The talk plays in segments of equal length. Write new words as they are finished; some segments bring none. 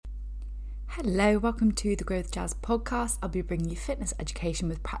Hello, welcome to the Growth Jazz podcast. I'll be bringing you fitness education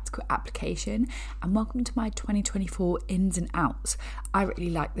with practical application, and welcome to my 2024 ins and outs. I really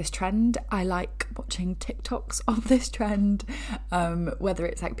like this trend. I like watching TikToks of this trend, whether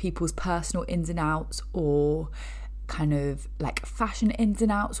it's like people's personal ins and outs or kind of like fashion ins and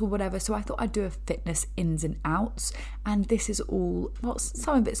outs or whatever. So I thought I'd do a fitness ins and outs, and this is all, well,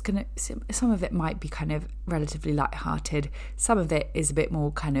 some of it might be kind of relatively lighthearted, some of it is a bit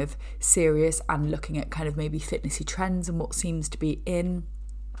more kind of serious and looking at kind of maybe fitnessy trends and what seems to be in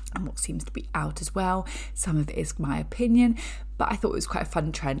and what seems to be out as well. Some of it is my opinion, but I thought it was quite a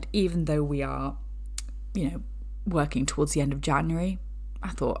fun trend, even though we are, working towards the end of January. I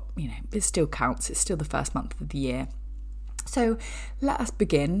thought, it still counts. It's still the first month of the year. So let us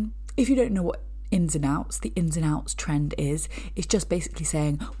begin. If you don't know what ins and outs, the ins and outs trend is, it's just basically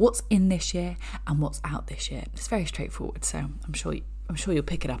saying what's in this year and what's out this year. It's very straightforward. So I'm sure you'll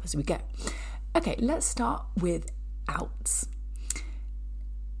pick it up as we go. Okay, let's start with outs.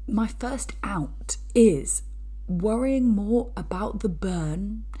 My first out is worrying more about the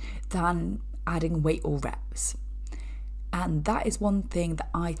burn than adding weight or reps. And that is one thing that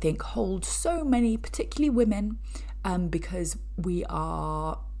I think holds so many, particularly women, because we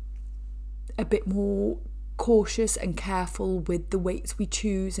are a bit more cautious and careful with the weights we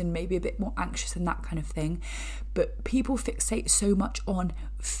choose and maybe a bit more anxious and that kind of thing. But people fixate so much on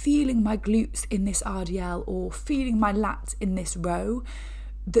feeling my glutes in this RDL or feeling my lats in this row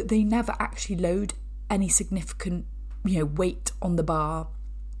that they never actually load any significant, weight on the bar.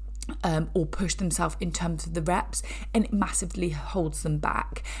 Or push themselves in terms of the reps, and it massively holds them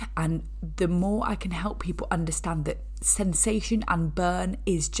back. And the more I can help people understand that sensation and burn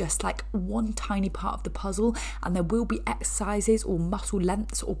is just like one tiny part of the puzzle, and there will be exercises or muscle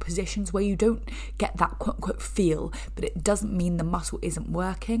lengths or positions where you don't get that quote unquote feel, but it doesn't mean the muscle isn't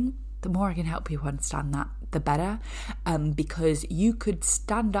working. The more I can help people understand that, the better, because you could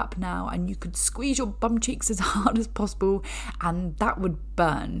stand up now and you could squeeze your bum cheeks as hard as possible and that would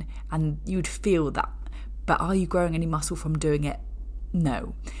burn and you'd feel that. But are you growing any muscle from doing it?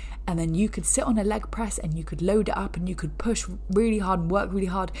 No. And then you could sit on a leg press and you could load it up and you could push really hard and work really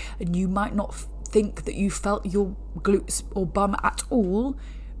hard, and you might not think that you felt your glutes or bum at all,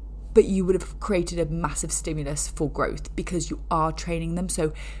 but you would have created a massive stimulus for growth because you are training them.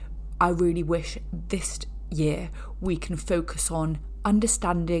 So I really wish this year we can focus on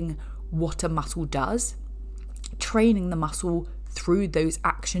understanding what a muscle does, training the muscle through those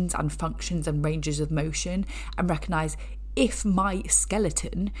actions and functions and ranges of motion, and recognise if my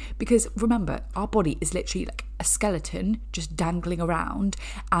skeleton, because remember, our body is literally like a skeleton just dangling around,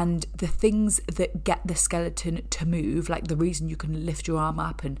 and the things that get the skeleton to move, like the reason you can lift your arm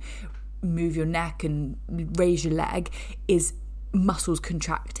up and move your neck and raise your leg, is muscles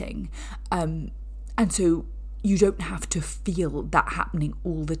contracting, and so you don't have to feel that happening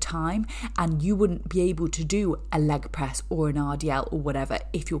all the time, and you wouldn't be able to do a leg press or an RDL or whatever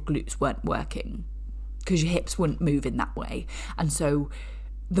if your glutes weren't working, because your hips wouldn't move in that way. And so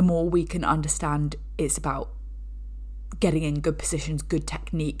the more we can understand, it's about getting in good positions, good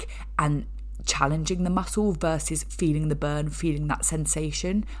technique, and challenging the muscle versus feeling the burn, feeling that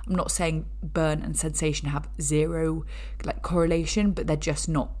sensation. I'm not saying burn and sensation have zero correlation, but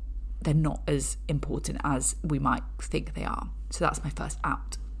they're not as important as we might think they are. So that's my first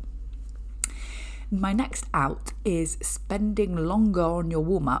out. My next out is spending longer on your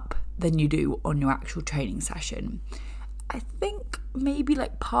warm-up than you do on your actual training session. I think maybe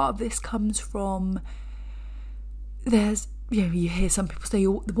part of this comes from you hear some people say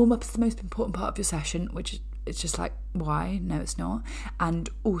the warm-up is the most important part of your session, which it's just like, why? No, it's not. And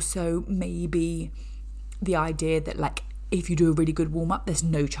also maybe the idea that if you do a really good warm-up, there's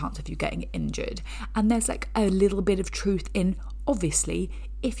no chance of you getting injured. And there's a little bit of truth in, obviously,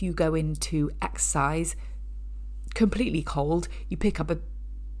 if you go into exercise completely cold, you pick up a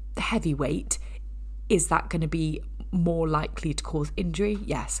heavy weight, is that going to be more likely to cause injury?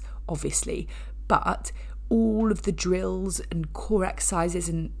 Yes, obviously. But all of the drills and core exercises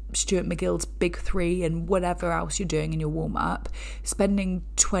and Stuart McGill's big 3 and whatever else you're doing in your warm-up, spending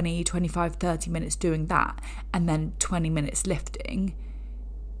 20, 25, 30 minutes doing that and then 20 minutes lifting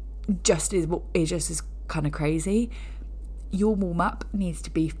just is kind of crazy. Your warm-up needs to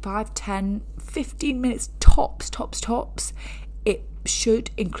be 5, 10, 15 minutes tops. It should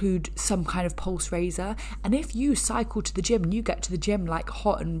include some kind of pulse raiser, and if you cycle to the gym and you get to the gym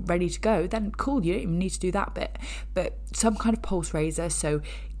hot and ready to go, then cool, you don't even need to do that bit, but some kind of pulse raiser. So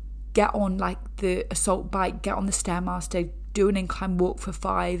get on the assault bike, get on the Stairmaster, do an incline walk for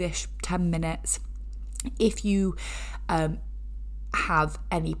 5-ish, 10 minutes. If you have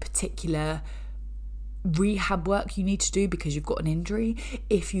any particular rehab work you need to do because you've got an injury,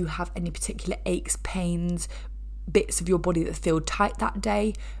 if you have any particular aches, pains, bits of your body that feel tight that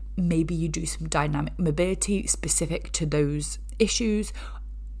day, maybe you do some dynamic mobility specific to those issues.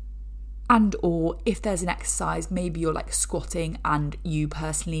 And or if there's an exercise, maybe you're like squatting and you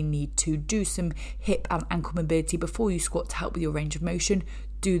personally need to do some hip and ankle mobility before you squat to help with your range of motion,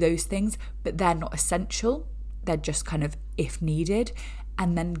 do those things, but they're not essential. They're just kind of if needed.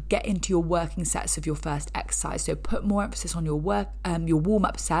 And then get into your working sets of your first exercise. So put more emphasis on your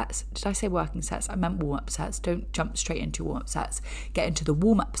warm-up sets. Did I say working sets? I meant warm-up sets. Don't jump straight into warm-up sets. Get into the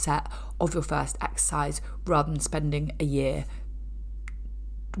warm-up set of your first exercise rather than spending a year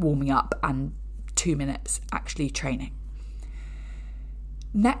warming up and 2 minutes actually training.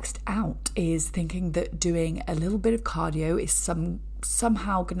 Next out is thinking that doing a little bit of cardio is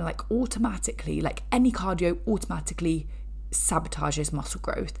somehow going to like automatically, like any cardio automatically sabotages muscle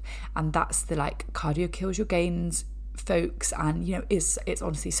growth. And that's the like cardio kills your gains folks. And you know, it's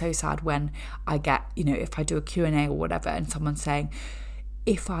honestly so sad when I get, you know, if I do a Q&A or whatever and someone's saying,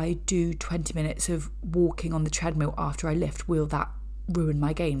 if I do 20 minutes of walking on the treadmill after I lift, will that ruin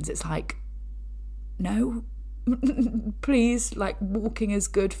my gains? It's like, no. Please, like, walking is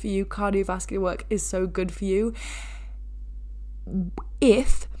good for you, cardiovascular work is so good for you.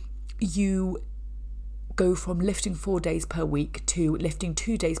 If you go from lifting 4 days per week to lifting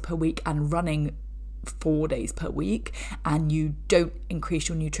 2 days per week and running 4 days per week, and you don't increase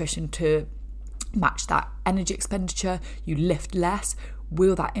your nutrition to match that energy expenditure, you lift less,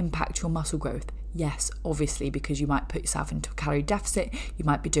 will that impact your muscle growth? Yes, obviously, because you might put yourself into a calorie deficit, you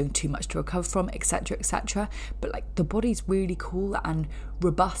might be doing too much to recover from, etc., etc. But like, the body's really cool and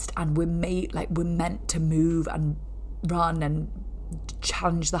robust, and we're meant to move and run and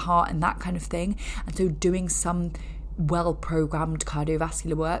challenge the heart and that kind of thing. And so doing some well-programmed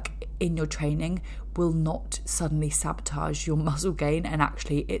cardiovascular work in your training will not suddenly sabotage your muscle gain, and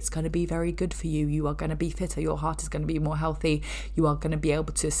actually it's going to be very good for you. You are going to be fitter, your heart is going to be more healthy, you are going to be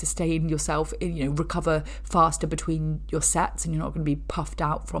able to sustain yourself, you know, recover faster between your sets, and you're not going to be puffed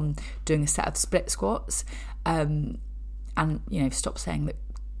out from doing a set of split squats. And you know, stop saying that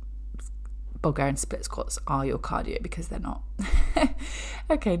Bulgarian split squats are your cardio, because they're not.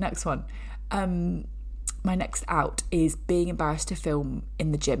 Okay, next one. My next out is being embarrassed to film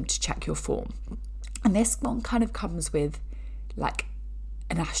in the gym to check your form. And this one kind of comes with like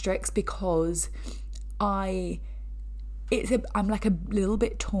an asterisk, because I'm like a little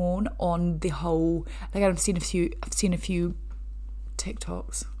bit torn on the whole, like I've seen a few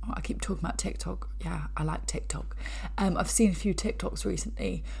TikToks. Oh, I keep talking about TikTok. Yeah, I like TikTok. I've seen a few TikToks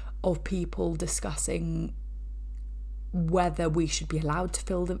recently of people discussing whether we should be allowed to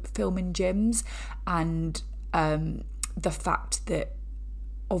film in gyms, and the fact that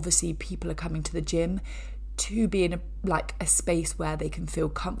obviously people are coming to the gym to be in a space where they can feel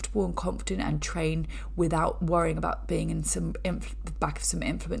comfortable and confident and train without worrying about being in the back of some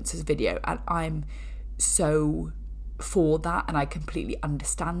influencer's video. And I'm so for that, and I completely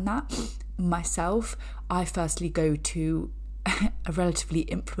understand that myself. I firstly go to a relatively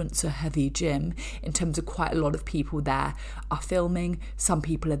influencer heavy gym in terms of quite a lot of people there are filming. Some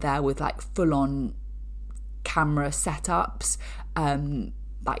people are there with like full on camera setups,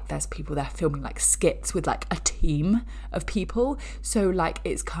 like there's people there filming like skits with like a team of people, so like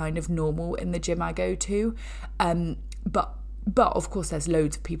it's kind of normal in the gym I go to, but of course there's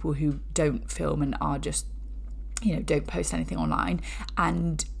loads of people who don't film and are just, you know, don't post anything online.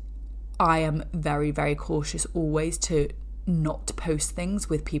 And I am very, very cautious always to not post things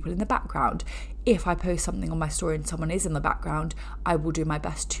with people in the background. If I post something on my story and someone is in the background, I will do my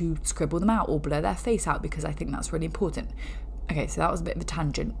best to scribble them out or blur their face out, because I think that's really important. Okay, so that was a bit of a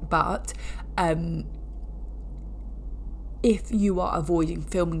tangent, but if you are avoiding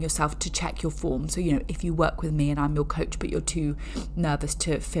filming yourself to check your form, so, you know, if you work with me and I'm your coach but you're too nervous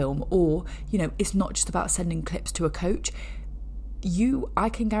to film, or, you know, it's not just about sending clips to a coach, I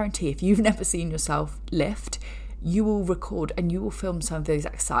can guarantee if you've never seen yourself lift, you will record and you will film some of those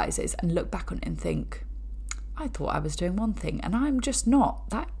exercises and look back on it and think, I thought I was doing one thing and I'm just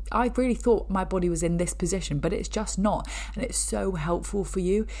not. I really thought my body was in this position, but it's just not. And it's so helpful for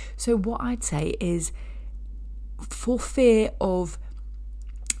you. So what I'd say is, for fear of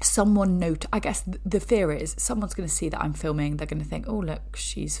someone I guess the fear is someone's going to see that I'm filming, they're going to think, oh look,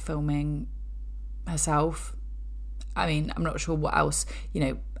 she's filming herself. I mean, I'm not sure what else, you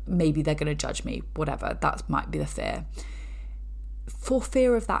know, maybe they're going to judge me, whatever, that might be the fear. For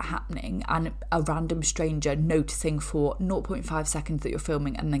fear of that happening and a random stranger noticing for 0.5 seconds that you're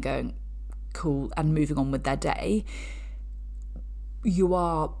filming and then going cool and moving on with their day, you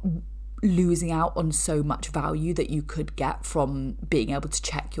are losing out on so much value that you could get from being able to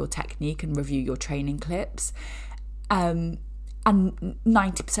check your technique and review your training clips. And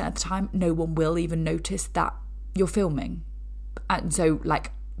 90% of the time, no one will even notice that you're filming. And so,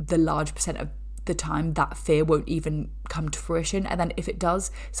 like, the large percent of the time, that fear won't even come to fruition. And then if it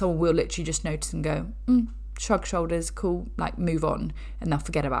does, someone will literally just notice and go, shrug shoulders, cool, like, move on, and they'll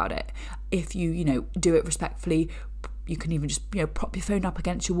forget about it. If you do it respectfully, you can even just, prop your phone up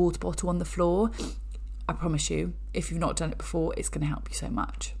against your water bottle on the floor. I promise you, if you've not done it before, it's going to help you so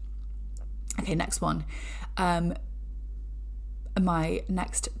much. Okay, next one. My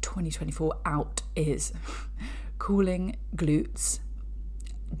next 2024 out is cooling glutes,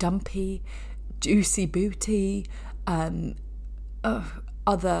 dumpy, juicy booty, any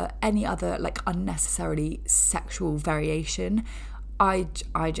other like unnecessarily sexual variation. I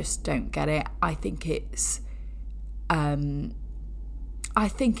just don't get it. I think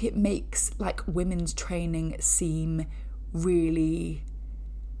it makes like women's training seem really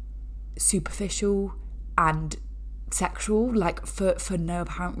superficial and sexual, like for no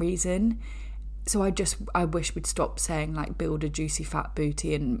apparent reason. So I wish we'd stop saying like build a juicy fat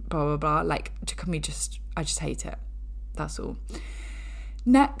booty and blah blah blah. Like, I just hate it. That's all.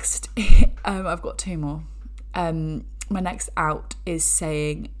 Next, I've got two more. My next out is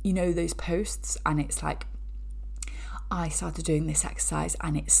saying, those posts, and it's like, I started doing this exercise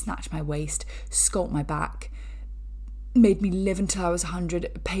and it snatched my waist, sculpted my back, made me live until I was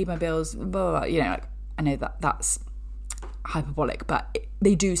 100, paid my bills, blah, blah, blah. Like, I know that's hyperbolic, but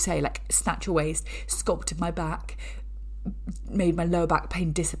they do say like snatch your waist, sculpted my back, made my lower back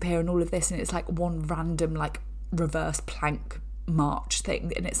pain disappear, and all of this, and it's like one random like reverse plank march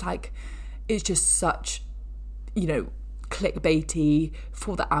thing, and it's like, it's just such clickbaity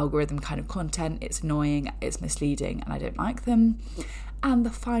for the algorithm kind of content. It's annoying, it's misleading, and I don't like them. And the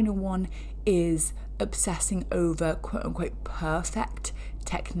final one is obsessing over quote unquote perfect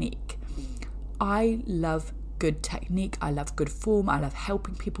technique. I love good technique, I love good form, I love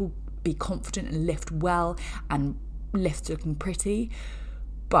helping people be confident and lift well and lift looking pretty,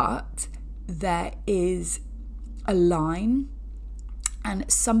 but there is a line, and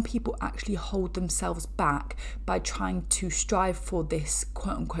some people actually hold themselves back by trying to strive for this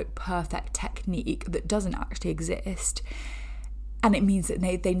quote unquote perfect technique that doesn't actually exist, and it means that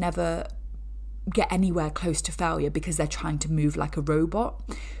they never get anywhere close to failure because they're trying to move like a robot.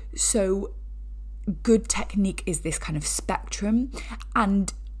 So good technique is this kind of spectrum,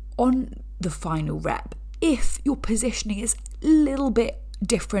 and on the final rep, if your positioning is a little bit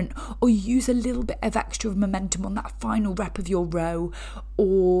different, or you use a little bit of extra momentum on that final rep of your row,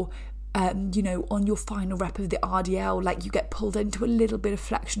 or on your final rep of the RDL, like you get pulled into a little bit of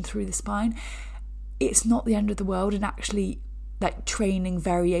flexion through the spine, it's not the end of the world. And actually, like, training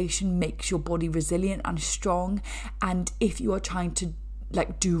variation makes your body resilient and strong. And if you are trying to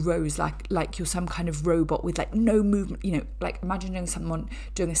like do rows like you're some kind of robot with like no movement, like imagining someone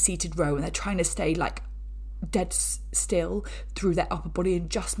doing a seated row and they're trying to stay like dead still through their upper body and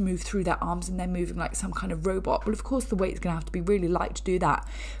just move through their arms, and they're moving like some kind of robot. Well, of course the weight's going to have to be really light to do that,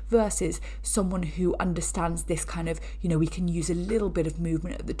 versus someone who understands this kind of, we can use a little bit of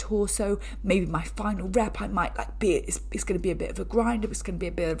movement at the torso. Maybe my final rep, I might like it's going to be a bit of a grind, it's going to be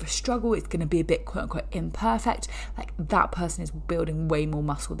a bit of a struggle, it's going to be a bit quote unquote imperfect. Like, that person is building way more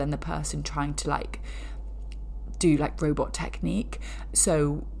muscle than the person trying to like do like robot technique.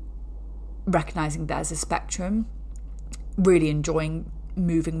 So recognizing there's a spectrum, really enjoying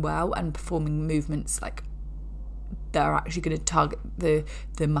moving well and performing movements like that are actually going to target the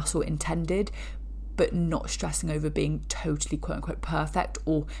muscle intended, but not stressing over being totally quote unquote perfect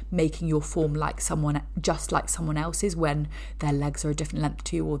or making your form like someone else's when their legs are a different length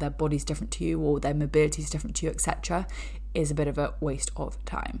to you, or their body's different to you, or their mobility is different to you, etc., is a bit of a waste of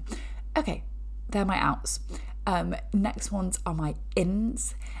time. Okay, they're my outs. Next ones are my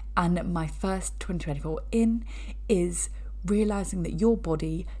ins, and my first 2024 in is realising that your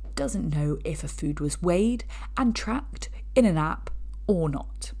body doesn't know if a food was weighed and tracked in an app or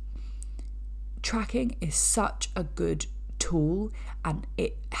not. Tracking is such a good tool, and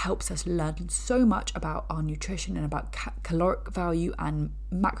it helps us learn so much about our nutrition and about caloric value and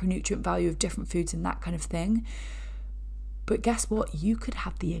macronutrient value of different foods and that kind of thing. But guess what? You could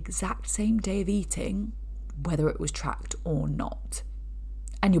have the exact same day of eating whether it was tracked or not,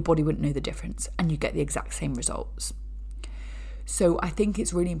 and your body wouldn't know the difference, and you get the exact same results. So I think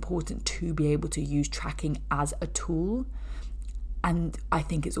it's really important to be able to use tracking as a tool, and I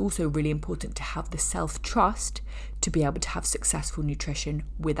think it's also really important to have the self-trust to be able to have successful nutrition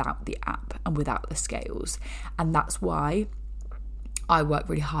without the app and without the scales. And that's why I work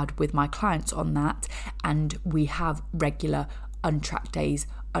really hard with my clients on that, and we have regular untracked days,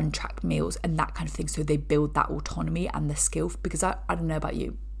 untracked meals and that kind of thing, so they build that autonomy and the skill. Because I don't know about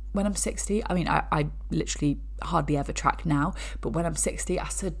you, when I'm 60, I mean, I literally hardly ever track now, but when I'm 60, I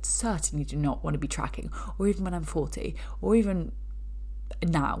certainly do not want to be tracking, or even when I'm 40, or even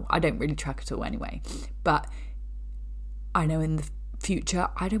now, I don't really track at all anyway. But I know in the future,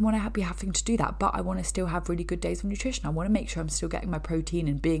 I don't want to be having to do that, but I want to still have really good days of nutrition. I want to make sure I'm still getting my protein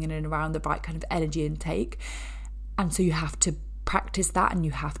and being in and around the right kind of energy intake. And so you have to practice that, and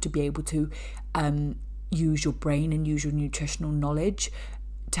you have to be able to use your brain and use your nutritional knowledge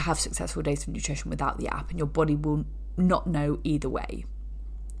to have successful days of nutrition without the app, and your body will not know either way.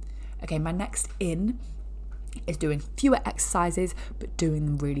 Okay, my next in is doing fewer exercises, but doing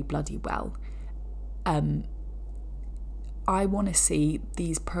them really bloody well. I want to see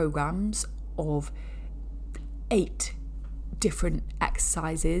these programs of 8 different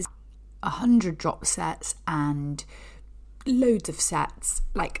exercises, 100 drop sets and loads of sets.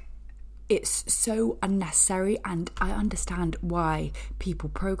 Like, it's so unnecessary, and I understand why people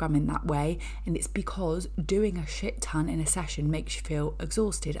program in that way, and it's because doing a shit ton in a session makes you feel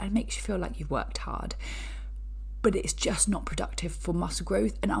exhausted and makes you feel like you've worked hard, but it's just not productive for muscle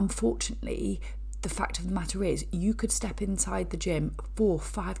growth. And unfortunately, the fact of the matter is, you could step inside the gym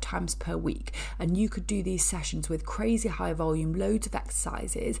 4-5 times per week, and you could do these sessions with crazy high volume, loads of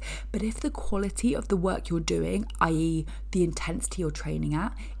exercises, but if the quality of the work you're doing, i.e. the intensity you're training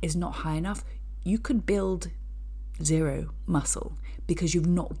at, is not high enough, you could build 0 muscle because you've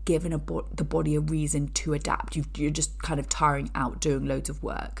not given the body a reason to adapt. You're just kind of tiring out doing loads of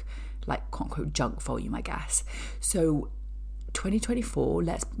work, like quote unquote junk volume, I guess. So 2024,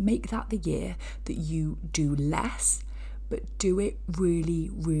 let's make that the year that you do less, but do it really,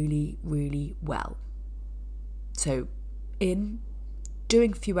 really, really well. So in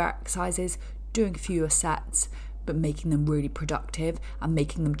doing fewer exercises, doing fewer sets, but making them really productive and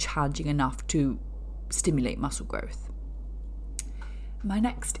making them challenging enough to stimulate muscle growth. My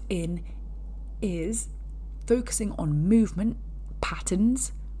next in is focusing on movement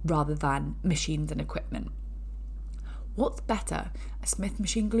patterns rather than machines and equipment. What's better, a Smith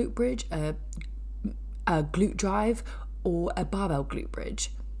machine glute bridge, a glute drive, or a barbell glute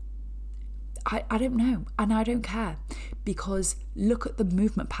bridge? I don't know, and I don't care, because look at the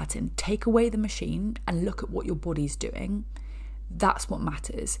movement pattern, take away the machine and look at what your body's doing. That's what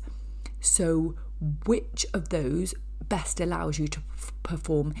matters. So which of those best allows you to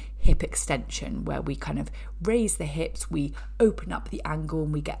perform hip extension, where we kind of raise the hips, we open up the angle,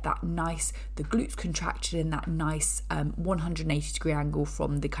 and we get that nice, the glutes contracted in that nice 180 degree angle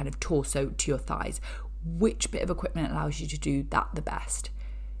from the kind of torso to your thighs? Which bit of equipment allows you to do that the best?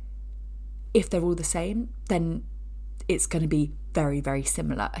 If they're all the same, then it's going to be very, very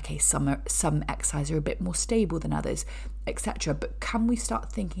similar. Okay, some exercises are a bit more stable than others, etc. But can we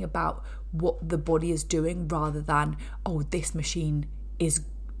start thinking about what the body is doing rather than, oh, this machine is,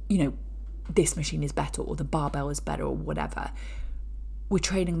 this machine is better, or the barbell is better, or whatever. We're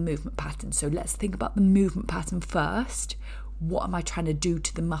training a movement pattern. So let's think about the movement pattern first. What am I trying to do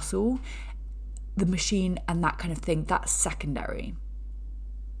to the muscle? The machine and that kind of thing, that's secondary.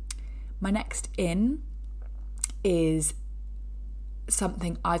 My next in is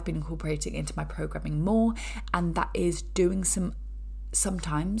something I've been incorporating into my programming more, and that is doing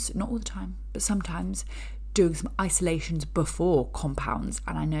sometimes, not all the time, but sometimes doing some isolations before compounds.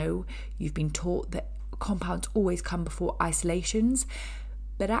 And I know you've been taught that compounds always come before isolations,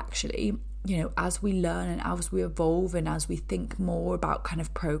 but actually, as we learn and as we evolve and as we think more about kind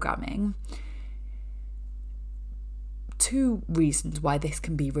of programming, 2 reasons why this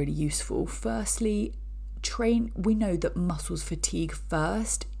can be really useful. Firstly, we know that muscles fatigue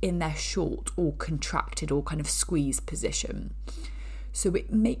first in their short or contracted or kind of squeezed position. So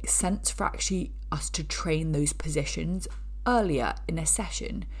it makes sense for actually us to train those positions earlier in a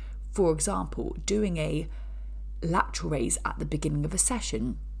session. For example, doing a lateral raise at the beginning of a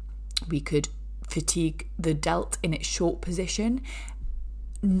session, we could fatigue the delt in its short position,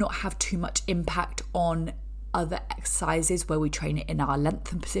 not have too much impact on other exercises where we train it in our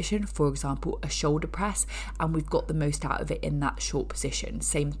lengthened position, for example a shoulder press, and we've got the most out of it in that short position.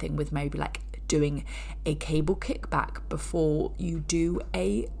 Same thing with maybe like doing a cable kickback before you do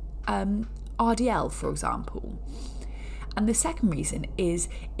a RDL, for example. And the second reason is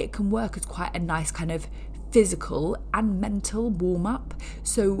it can work as quite a nice kind of physical and mental warm-up.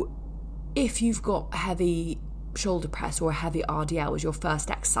 So if you've got heavy shoulder press or a heavy RDL as your first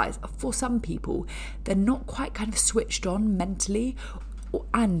exercise, for some people they're not quite kind of switched on mentally,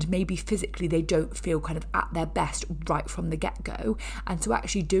 and maybe physically they don't feel kind of at their best right from the get-go. And so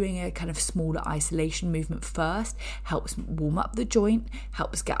actually doing a kind of smaller isolation movement first helps warm up the joint,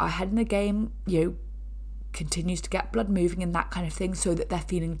 helps get our head in the game, continues to get blood moving and that kind of thing, so that they're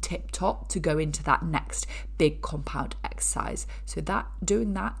feeling tip top to go into that next big compound exercise. So that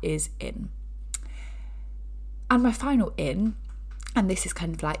doing that is in. And my final in, and this is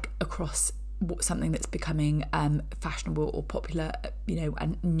kind of like across something that's becoming fashionable or popular,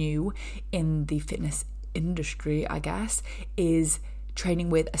 and new in the fitness industry, I guess, is training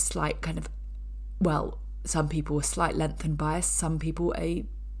with a slight kind of, some people a slight length and bias, some people a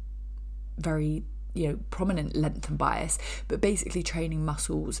very prominent length and bias, but basically training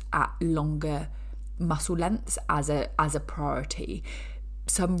muscles at longer muscle lengths as a priority.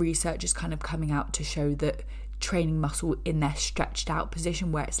 Some research is kind of coming out to show that training muscle in their stretched out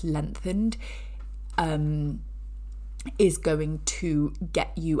position where it's lengthened is going to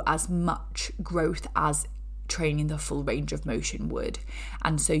get you as much growth as training the full range of motion would.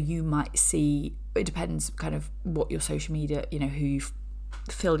 And so you might see, it depends kind of what your social media, who you've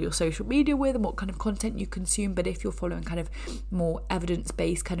fill your social media with and what kind of content you consume, but if you're following kind of more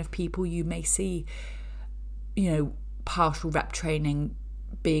evidence-based kind of people, you may see partial rep training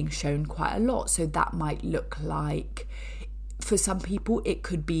being shown quite a lot. So that might look like, for some people it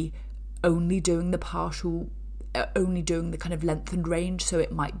could be only doing the kind of lengthened range, so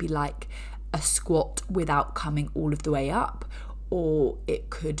it might be like a squat without coming all of the way up, or it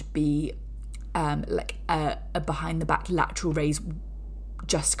could be like a behind the back lateral raise,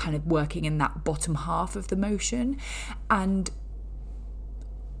 just kind of working in that bottom half of the motion. And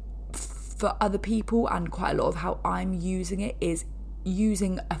for other people, and quite a lot of how I'm using it, is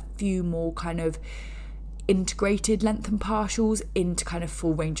using a few more kind of integrated length and partials into kind of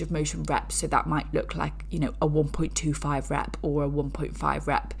full range of motion reps. So that might look like, a 1.25 rep or a 1.5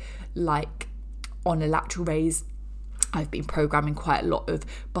 rep. Like on a lateral raise, I've been programming quite a lot of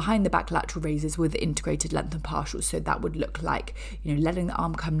behind the back lateral raises with integrated length and partials. So that would look like, letting the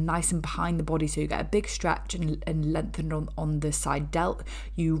arm come nice and behind the body, so you get a big stretch and lengthen on the side delt.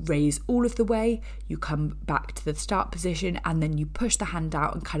 You raise all of the way, you come back to the start position, and then you push the hand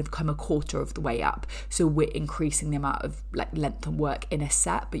out and kind of come a quarter of the way up. So we're increasing the amount of like length and work in a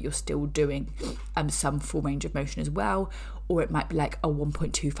set, but you're still doing some full range of motion as well. Or it might be like a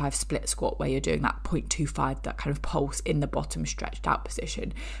 1.25 split squat where you're doing that 0.25, that kind of pulse in the bottom stretched out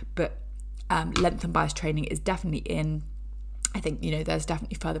position. But length and bias training is definitely in. I think, there's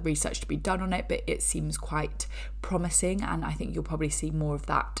definitely further research to be done on it, but it seems quite promising. And I think you'll probably see more of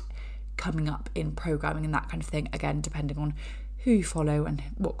that coming up in programming and that kind of thing. Again, depending on who you follow and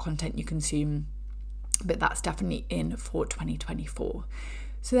what content you consume. But that's definitely in for 2024.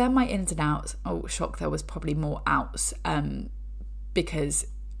 So they're my ins and outs. Oh, shock, there was probably more outs, because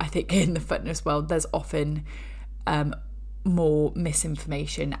I think in the fitness world there's often more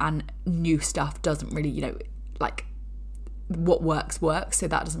misinformation, and new stuff doesn't really, like what works, so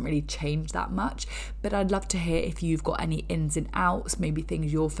that doesn't really change that much. But I'd love to hear if you've got any ins and outs, maybe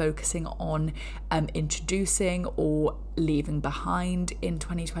things you're focusing on introducing or leaving behind in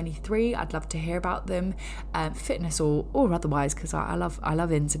 2023. I'd love to hear about them, fitness or otherwise, because I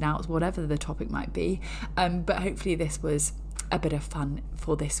love ins and outs, whatever the topic might be. But hopefully this was a bit of fun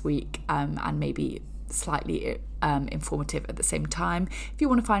for this week, and maybe slightly informative at the same time. If you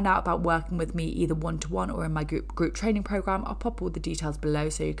want to find out about working with me either one-to-one or in my group training program, I'll pop all the details below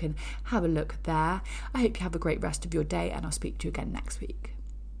so you can have a look there. I hope you have a great rest of your day, and I'll speak to you again next week.